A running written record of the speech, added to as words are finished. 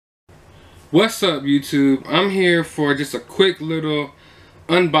What's up, YouTube? I'm here for just a quick little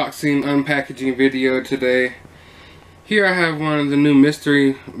unboxing, unpackaging video today. Here I have one of the new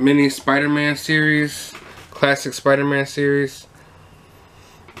mystery mini Spider-Man series, classic Spider-Man series.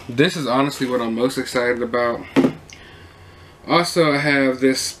 This is honestly what I'm most excited about. Also, I have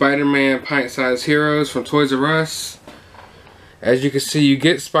this Spider-Man pint-sized heroes from Toys R Us. As you can see, you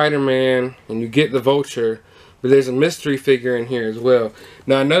get Spider-Man and you get the Vulture, but there's a mystery figure in here as well.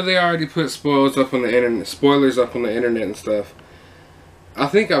 Now, I know they already put spoilers up on the internet and stuff. I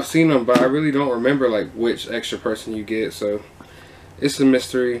think I've seen them, but I really don't remember like which extra person you get, so it's a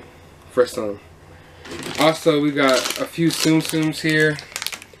mystery for some. Also, we got a few Tsum Tsums here.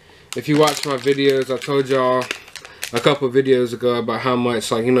 If you watch my videos, I told y'all a couple of videos ago about how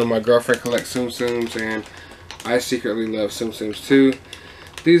much, like, you know, my girlfriend collects Tsum Tsums, and I secretly love Tsum Tsums too.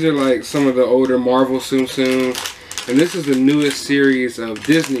 These are like some of the older Marvel Tsum Tsums, and this is the newest series of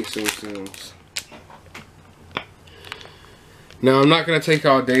Disney Tsum Tsums. Now, I'm not going to take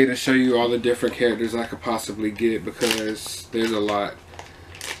all day to show you all the different characters I could possibly get because there's a lot.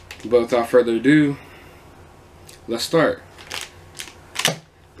 But without further ado, let's start. I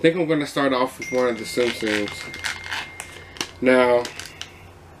think I'm going to start off with one of the Tsum Tsums. Now,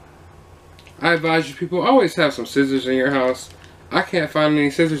 I advise you people always have some scissors in your house. I can't find any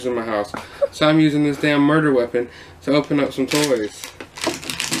scissors in my house, so I'm using this damn murder weapon to open up some toys.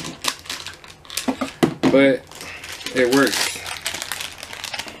 But it works.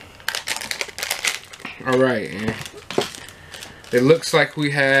 Alright, it looks like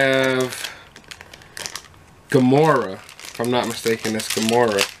we have Gamora. If I'm not mistaken, it's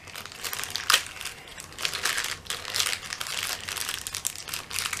Gamora.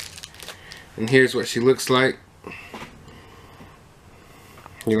 And here's what she looks like.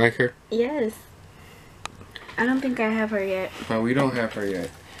 You like her? Yes. I don't think I have her yet. No, we don't have her yet.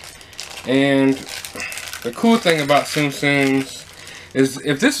 And the cool thing about Tsum Tsums is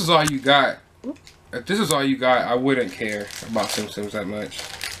if this is all you got, I wouldn't care about Tsum Tsums that much.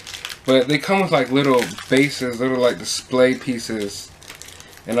 But they come with like little bases, little like display pieces,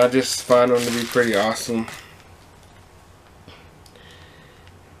 and I just find them to be pretty awesome.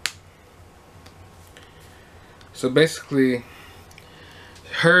 So basically,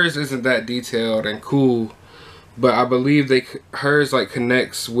 hers isn't that detailed and cool, but I believe hers like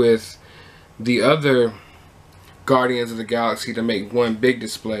connects with the other Guardians of the Galaxy to make one big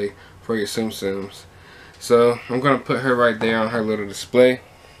display for your Tsum Tsums. So I'm gonna put her right there on her little display.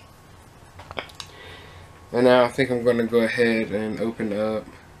 And now I think I'm gonna go ahead and open up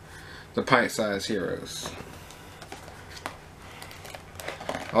the pint-sized heroes.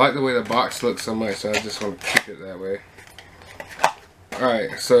 I like the way the box looks so much, so I just want to keep it that way.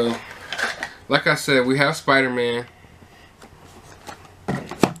 Alright, so like I said, we have Spider-Man.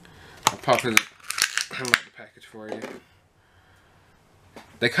 I'll pop him out the package for you.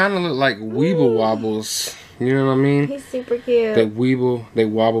 They kind of look like Weeble Wobbles. You know what I mean? He's super cute. They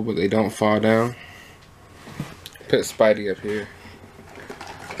wobble, but they don't fall down. Put Spidey up here.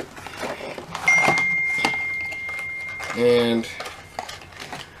 And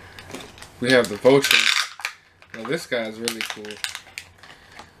we have the Vulture. Now this guy is really cool.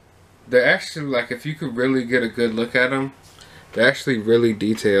 They're actually, like, if you could really get a good look at them, they're actually really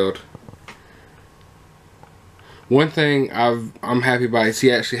detailed. One thing I'm happy about is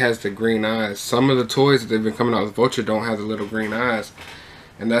he actually has the green eyes. Some of the toys that they've been coming out with Vulture don't have the little green eyes,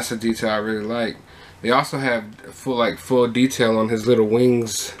 and that's a detail I really like. They also have full detail on his little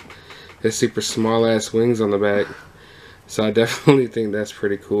wings, his super small ass wings on the back. So I definitely think that's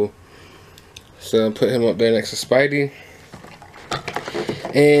pretty cool. So I'll put him up there next to Spidey.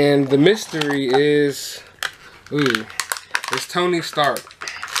 And the mystery is, it's Tony Stark.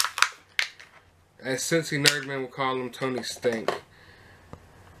 As Cincy Nerdman would call him, Tony Stink.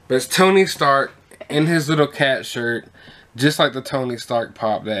 But it's Tony Stark in his little cat shirt, just like the Tony Stark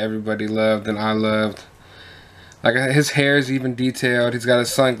pop that everybody loved and I loved. Like, his hair is even detailed. He's got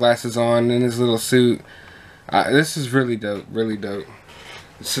his sunglasses on in his little suit. This is really dope, really dope.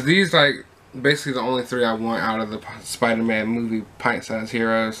 So these, like, basically the only three I want out of the Spider-Man movie pint-sized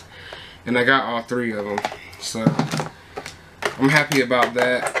heroes, and I got all three of them, so I'm happy about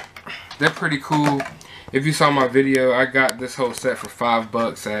that. They're pretty cool. If you saw my video, I got this whole set for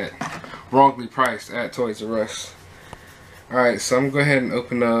 $5 at wrongly priced at Toys R Us. Alright, so I'm going to go ahead and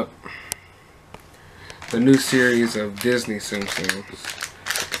open up the new series of Disney Tsum Tsums.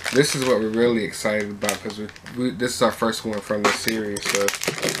 This is what we're really excited about because this is our first one from this series, so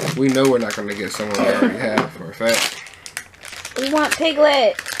we know we're not going to get someone we already have for a fact. We want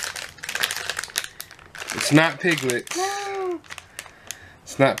Piglet. It's not Piglet. No.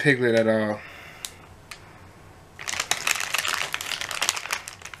 It's not Piglet at all.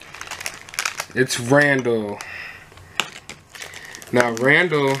 It's Randall. Now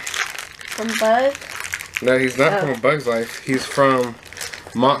Randall... From Bug? No, he's not from A Bug's Life. He's from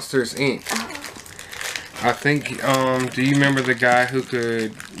Monsters, Inc. I think, do you remember the guy who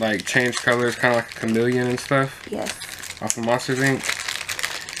could, like, change colors, kind of like a chameleon and stuff? Yes. Off of Monsters,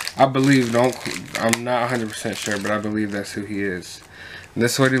 Inc.? I believe, I'm not 100% sure, but I believe that's who he is. And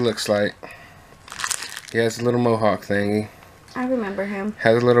this is what he looks like. He has a little mohawk thingy. I remember him.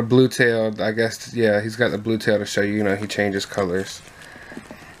 Has a little blue tail, I guess, yeah, he's got the blue tail to show you, you know, he changes colors.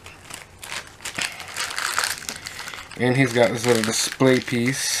 And he's got this little display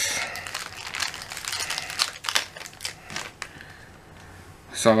piece.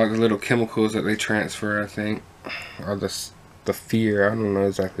 So like the little chemicals that they transfer, I think. Or the fear, I don't know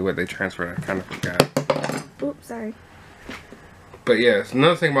exactly what they transfer, I kind of forgot. Oops, sorry. But yeah,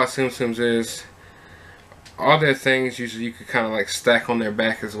 another thing about Tsum Tsums is all their things usually you could kind of like stack on their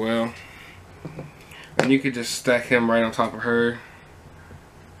back as well. And you could just stack him right on top of her.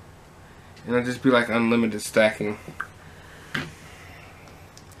 And it'll just be like unlimited stacking.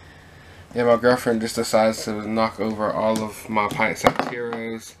 Yeah, my girlfriend just decides to knock over all of my pint-sized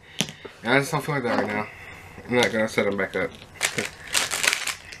heroes. And I just don't feel like that right now. I'm not gonna set them back up.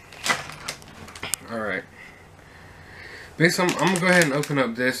 Alright. Basically, I'm gonna go ahead and open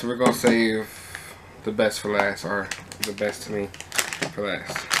up this. We're gonna save the best for last, or the best to me for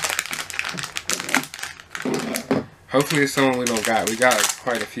last. Hopefully it's someone we don't got. We got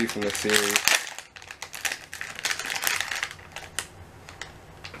quite a few from this series.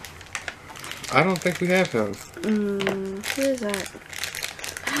 I don't think we have him. Who is that?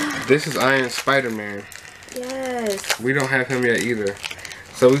 This is Iron Spider-Man. Yes. We don't have him yet either.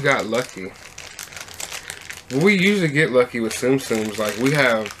 So we got lucky. Well, we usually get lucky with Tsum Tsums. Like, we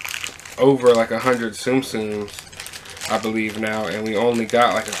have over like 100 Tsum Tsums, I believe now, and we only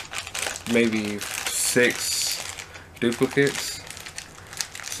got like maybe 6 duplicates.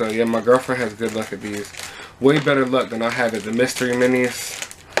 So yeah, my girlfriend has good luck at these. Way better luck than I have at the mystery minis.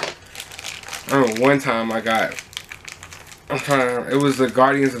 I remember one time I got, it was the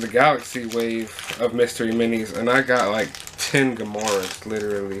Guardians of the Galaxy wave of mystery minis, and I got like 10 Gamoras,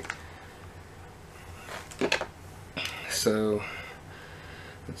 literally. So,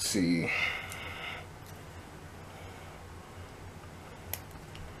 let's see.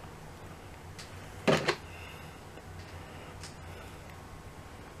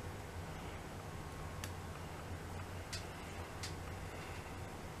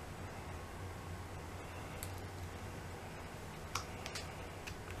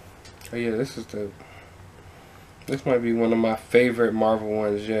 Oh yeah, this might be one of my favorite Marvel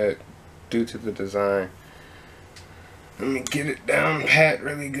ones yet, due to the design. Let me get it down pat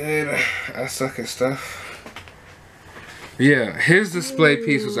really good. I suck at stuff. Yeah, his display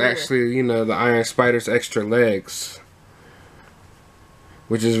piece was actually, you know, the Iron Spider's extra legs,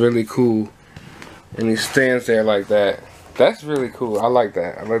 which is really cool. And he stands there like that. That's really cool. I like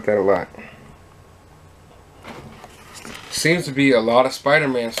that. I like that a lot. Seems to be a lot of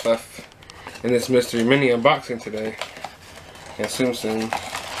Spider-Man stuff in this mystery mini unboxing today. And Tsum Tsum.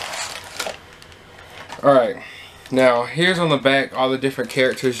 Alright. Now, here's on the back all the different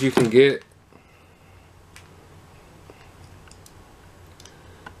characters you can get.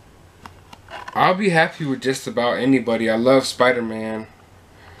 I'll be happy with just about anybody. I love Spider-Man.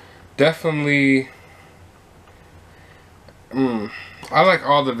 Definitely. I like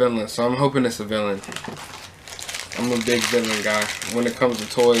all the villains, so I'm hoping it's a villain. I'm a big villain guy. When it comes to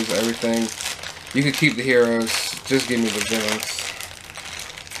toys, everything. You can keep the heroes. Just give me the villains.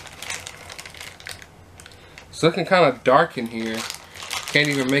 It's looking kind of dark in here. Can't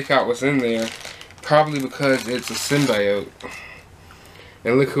even make out what's in there. Probably because it's a symbiote.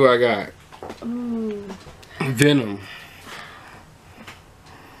 And look who I got. Venom.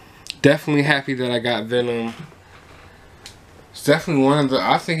 Definitely happy that I got Venom. It's definitely one of the,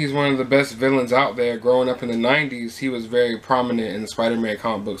 I think he's one of the best villains out there. Growing up in the 90s, he was very prominent in the Spider-Man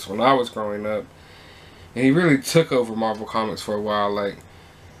comic books when I was growing up. And he really took over Marvel Comics for a while. Like,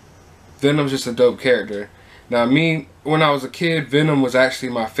 Venom's just a dope character. Now, me, when I was a kid, Venom was actually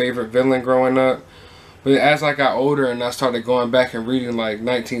my favorite villain growing up. But as I got older and I started going back and reading like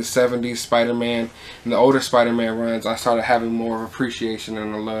 1970s Spider-Man and the older Spider-Man runs, I started having more of appreciation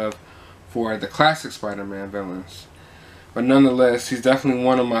and a love for the classic Spider-Man villains. But nonetheless, he's definitely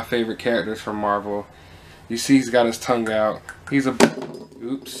one of my favorite characters from Marvel. You see he's got his tongue out. He's a...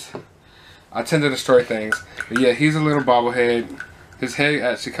 Oops. I tend to destroy things. But yeah, he's a little bobblehead. His head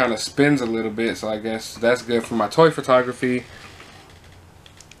actually kind of spins a little bit, so I guess that's good for my toy photography.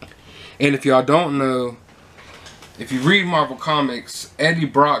 And if y'all don't know, if you read Marvel Comics, Eddie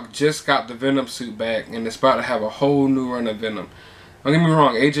Brock just got the Venom suit back, and it's about to have a whole new run of Venom. Don't get me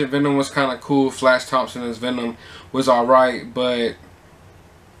wrong, Agent Venom was kind of cool. Flash Thompson as Venom was alright, but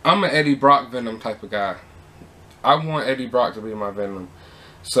I'm an Eddie Brock Venom type of guy. I want Eddie Brock to be my Venom.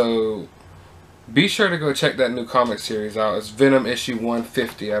 So be sure to go check that new comic series out. It's Venom issue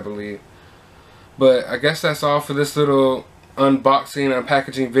 150, I believe. But I guess that's all for this little unboxing and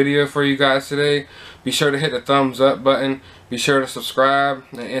packaging video for you guys today. Be sure to hit the thumbs up button. Be sure to subscribe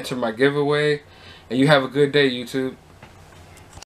and enter my giveaway. And you have a good day, YouTube.